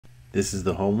This is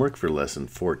the homework for lesson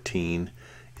 14.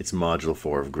 It's module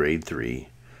 4 of grade 3.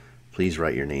 Please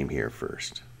write your name here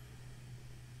first.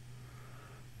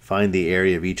 Find the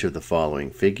area of each of the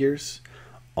following figures.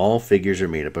 All figures are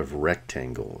made up of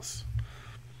rectangles.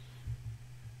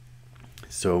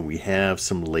 So we have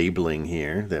some labeling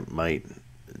here that might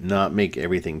not make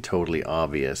everything totally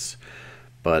obvious,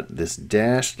 but this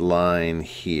dashed line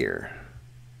here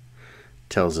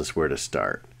tells us where to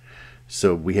start.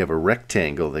 So we have a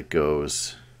rectangle that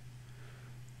goes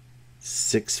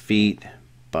 6 feet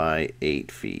by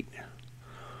 8 feet.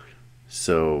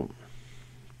 So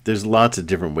there's lots of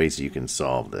different ways you can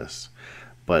solve this,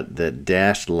 but the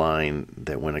dashed line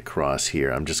that went across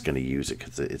here, I'm just going to use it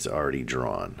because it's already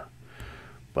drawn.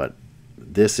 But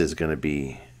this is going to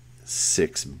be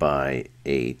 6 by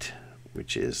 8,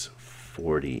 which is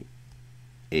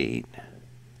 48.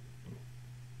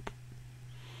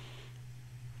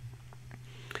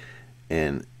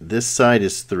 And this side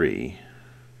is 3.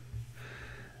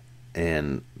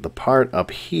 And the part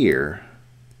up here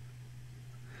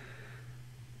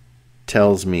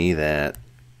tells me that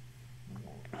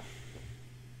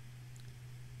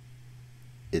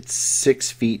it's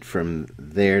 6 feet from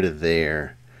there to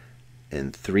there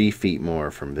and 3 feet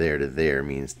more from there to there,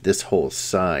 means this whole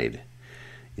side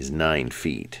is 9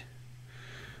 feet.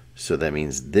 So that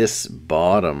means this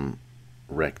bottom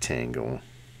rectangle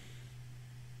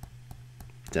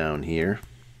down here,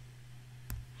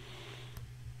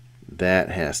 that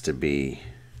has to be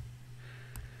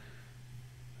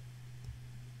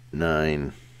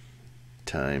 9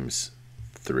 times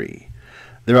 3.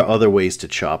 There are other ways to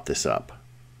chop this up,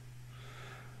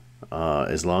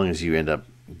 as long as you end up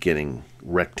getting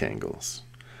rectangles.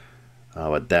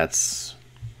 But that's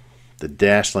the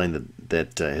dashed line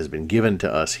that has been given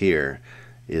to us here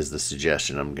is the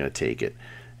suggestion. I'm going to take it.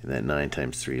 And that 9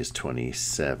 times 3 is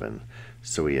 27.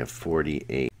 So we have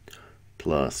 48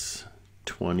 plus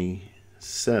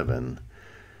 27.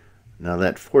 Now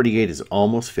that 48 is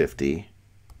almost 50.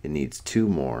 It needs 2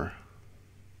 more.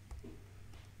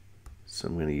 So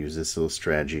I'm going to use this little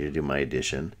strategy to do my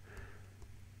addition.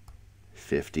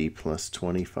 50 plus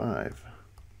 25.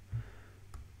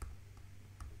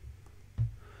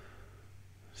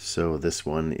 So this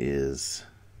one is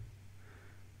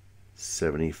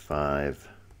 75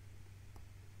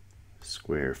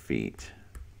 square feet.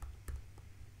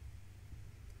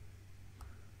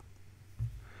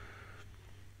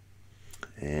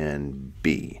 And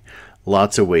B.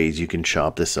 Lots of ways you can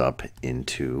chop this up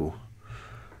into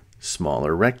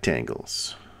smaller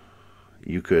rectangles.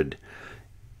 You could,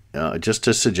 just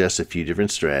to suggest a few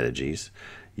different strategies,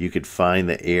 you could find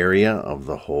the area of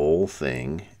the whole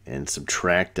thing and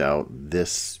subtract out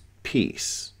this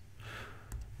piece.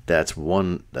 That's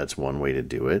one way to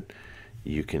do it.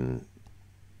 You can,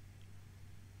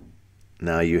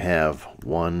 now you have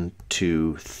 1,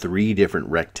 2, 3 different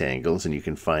rectangles, and you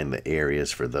can find the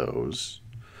areas for those.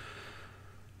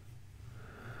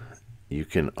 You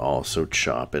can also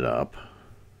chop it up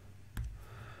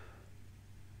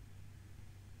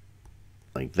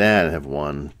like that and have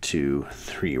 1, 2,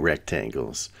 3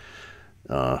 rectangles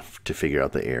to figure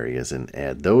out the areas and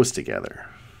add those together.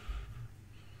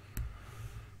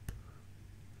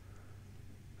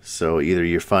 So either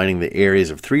you're finding the areas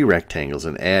of 3 rectangles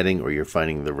and adding, or you're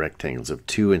finding the rectangles of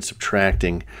 2 and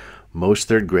subtracting. Most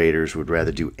third graders would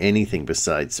rather do anything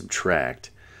besides subtract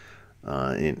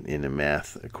in a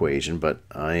math equation, but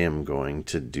I am going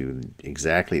to do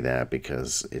exactly that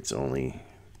because it's only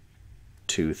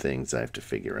 2 things I have to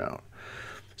figure out.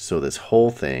 So this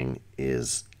whole thing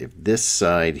is, if this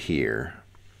side here,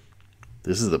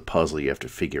 this is the puzzle you have to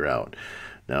figure out.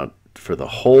 Now, for the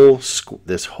whole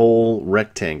this whole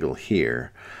rectangle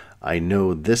here, I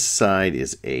know this side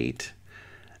is 8,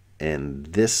 and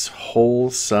this whole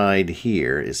side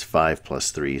here is 5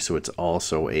 plus 3, so it's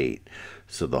also 8.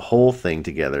 So the whole thing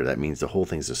together, that means the whole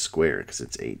thing's a square because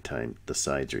it's 8 times, the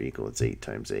sides are equal, it's 8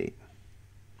 times 8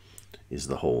 is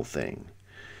the whole thing.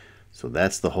 So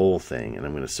that's the whole thing, and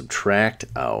I'm going to subtract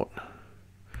out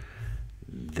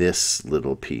this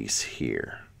little piece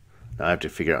here. Now I have to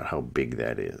figure out how big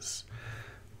that is.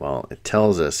 Well, it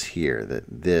tells us here that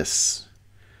this,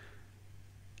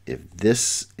 if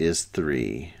this is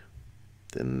 3,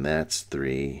 then that's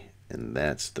 3, and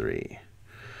that's 3.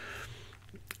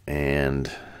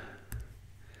 And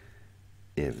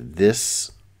if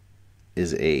this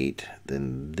is 8,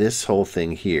 then this whole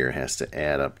thing here has to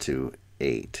add up to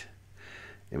 8.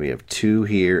 And we have 2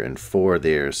 here and 4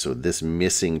 there, so this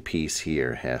missing piece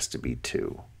here has to be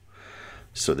 2.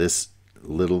 So this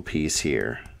little piece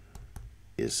here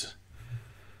is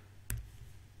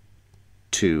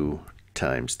 2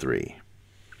 times 3.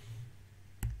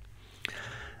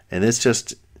 And it's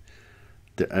just,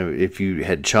 if you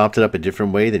had chopped it up a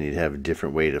different way, then you'd have a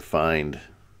different way to find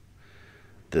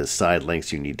the side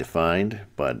lengths you need to find.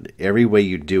 But every way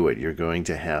you do it, you're going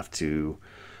to have to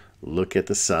look at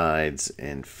the sides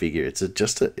and figure. It's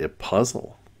just a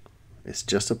puzzle. It's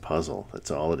just a puzzle.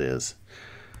 That's all it is.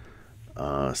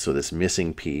 So this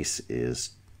missing piece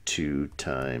is 2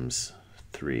 times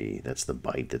 3. That's the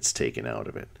byte that's taken out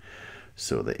of it.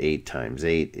 So the 8 times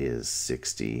 8 is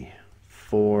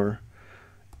 64.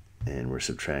 And we're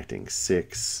subtracting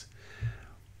 6.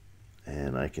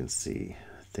 And I can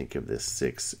think of this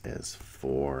 6 as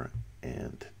 4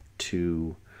 and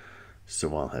 2.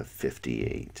 So I'll have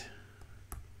 58.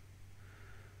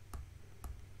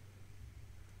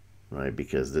 Right,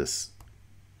 because this,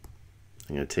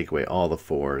 I'm going to take away all the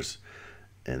 4s,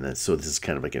 and then so this is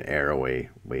kind of like an arrow way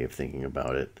of thinking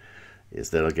about it. Is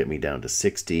that'll get me down to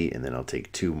 60, and then I'll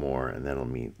take 2 more, and that'll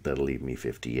leave me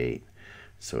 58.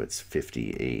 So it's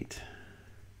 58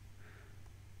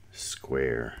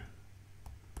 square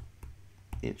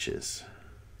inches.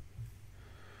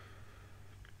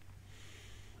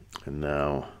 And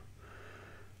now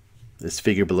this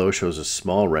figure below shows a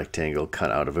small rectangle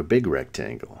cut out of a big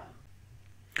rectangle.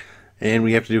 And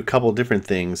we have to do a couple different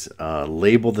things.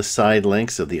 Label the side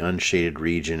lengths of the unshaded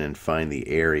region and find the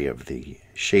area of the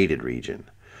shaded region.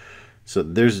 So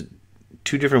there's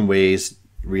 2 different ways,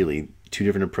 really, 2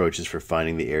 different approaches for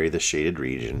finding the area of the shaded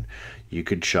region. You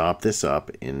could chop this up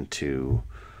into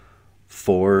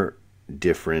 4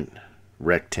 different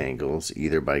rectangles,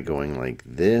 either by going like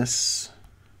this,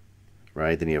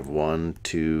 right? Then you have 1,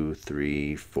 2,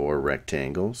 3, 4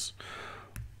 rectangles.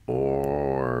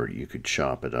 Or you could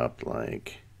chop it up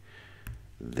like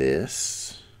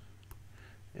this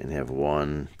and have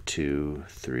 1, 2,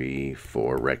 3,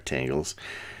 4 rectangles.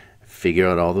 Figure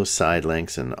out all those side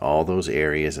lengths and all those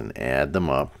areas and add them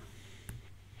up.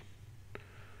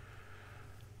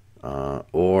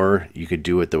 Or you could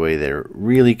do it the way they're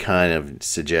really kind of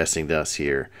suggesting to us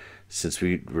here, since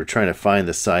we're trying to find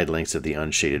the side lengths of the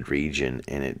unshaded region,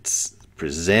 and it's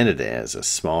presented as a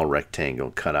small rectangle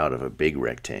cut out of a big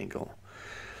rectangle.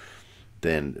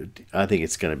 Then I think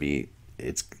it's going to be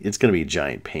a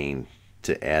giant pain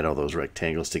to add all those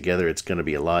rectangles together. It's going to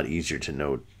be a lot easier to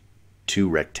know 2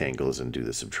 rectangles and do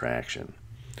the subtraction.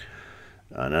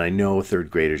 And I know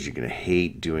 3rd graders, you're going to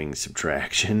hate doing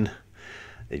subtraction.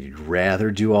 You'd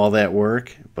rather do all that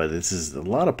work, but this is a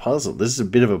lot of puzzle. This is a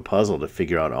bit of a puzzle to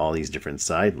figure out all these different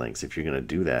side lengths if you're going to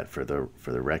do that for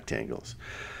the rectangles.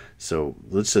 So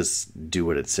let's just do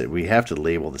what it said. We have to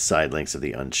label the side lengths of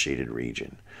the unshaded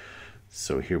region.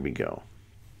 So here we go.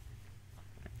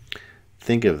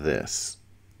 Think of this.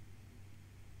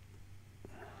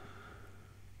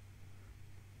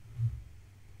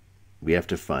 We have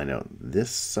to find out this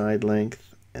side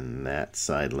length and that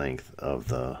side length of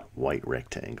the white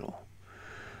rectangle.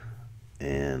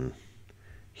 And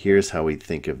here's how we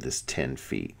think of this 10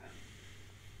 feet.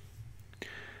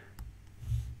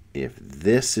 If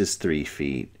this is 3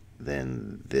 feet,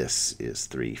 then this is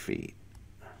 3 feet.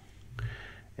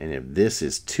 And if this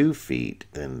is 2 feet,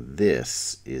 then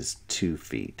this is 2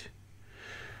 feet.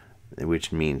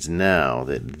 Which means now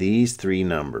that these 3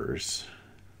 numbers,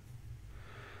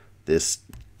 this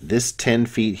 10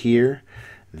 feet here,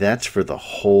 that's for the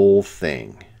whole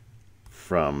thing.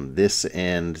 From this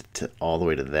end to all the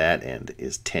way to that end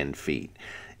is 10 feet.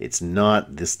 It's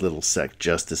not this little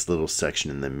just this little section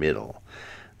in the middle.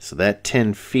 So that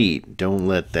 10 feet, don't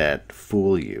let that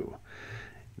fool you.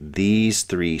 These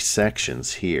 3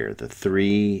 sections here,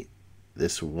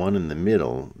 this one in the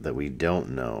middle that we don't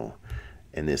know,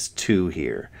 and this 2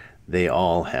 here, they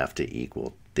all have to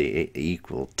equal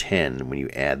 10 when you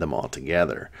add them all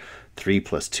together. 3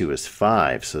 plus 2 is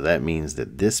 5, so that means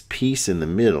that this piece in the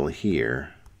middle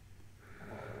here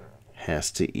has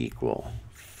to equal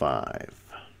 5.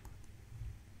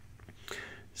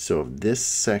 So if this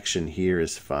section here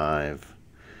is 5,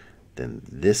 then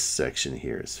this section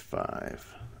here is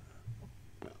 5.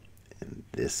 And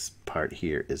this part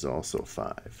here is also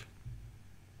 5.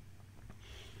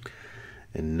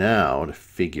 And now to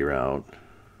figure out,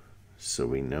 so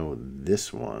we know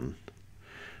this one,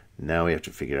 now we have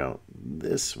to figure out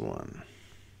this one.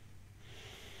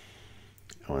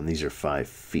 Oh, and these are 5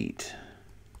 feet.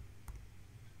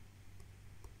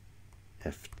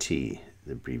 FT,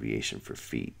 the abbreviation for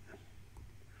feet.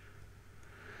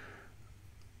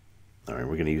 All right,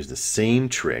 we're going to use the same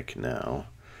trick now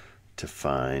to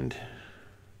find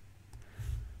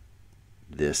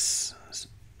this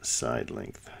side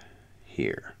length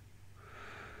here.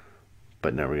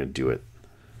 But now we're going to do it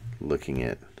looking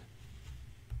at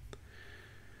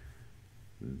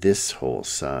this whole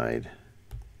side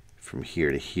from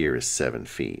here to here is 7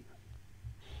 feet.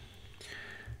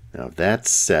 Now if that's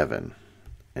 7,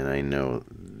 and I know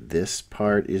this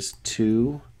part is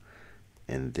 2,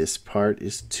 and this part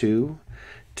is 2,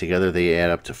 together they add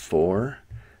up to 4.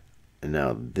 And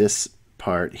now this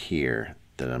part here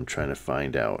that I'm trying to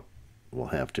find out will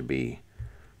have to be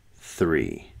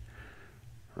 3,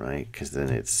 right? Because then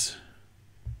it's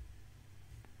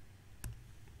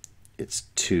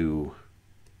 2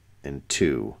 and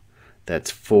 2.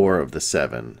 That's 4 of the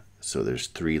 7, so there's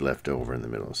 3 left over in the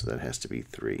middle, so that has to be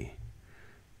 3.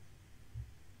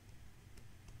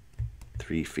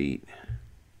 3 feet.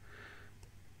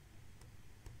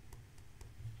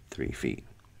 3 feet.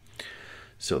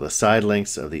 So the side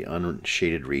lengths of the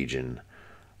unshaded region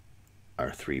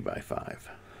are 3 by 5.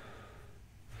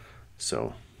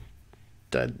 So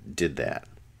that did that.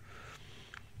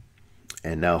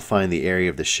 And now find the area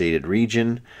of the shaded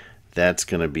region. That's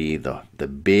going to be the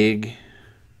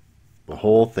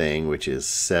whole thing, which is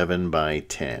 7 by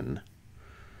 10.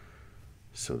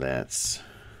 So that's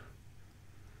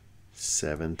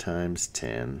 7 times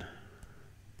 10.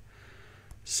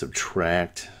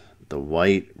 Subtract the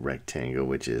white rectangle,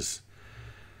 which is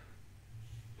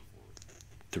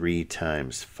 3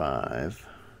 times 5.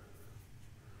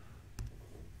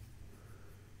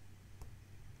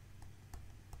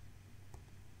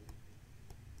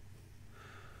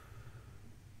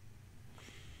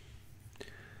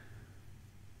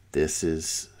 This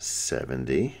is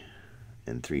 70,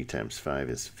 and 3 times 5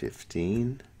 is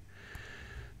 15.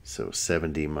 So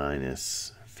 70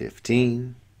 minus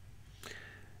 15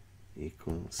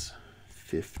 equals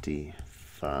 55.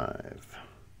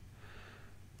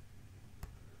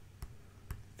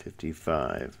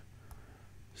 55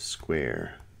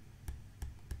 square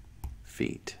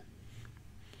feet.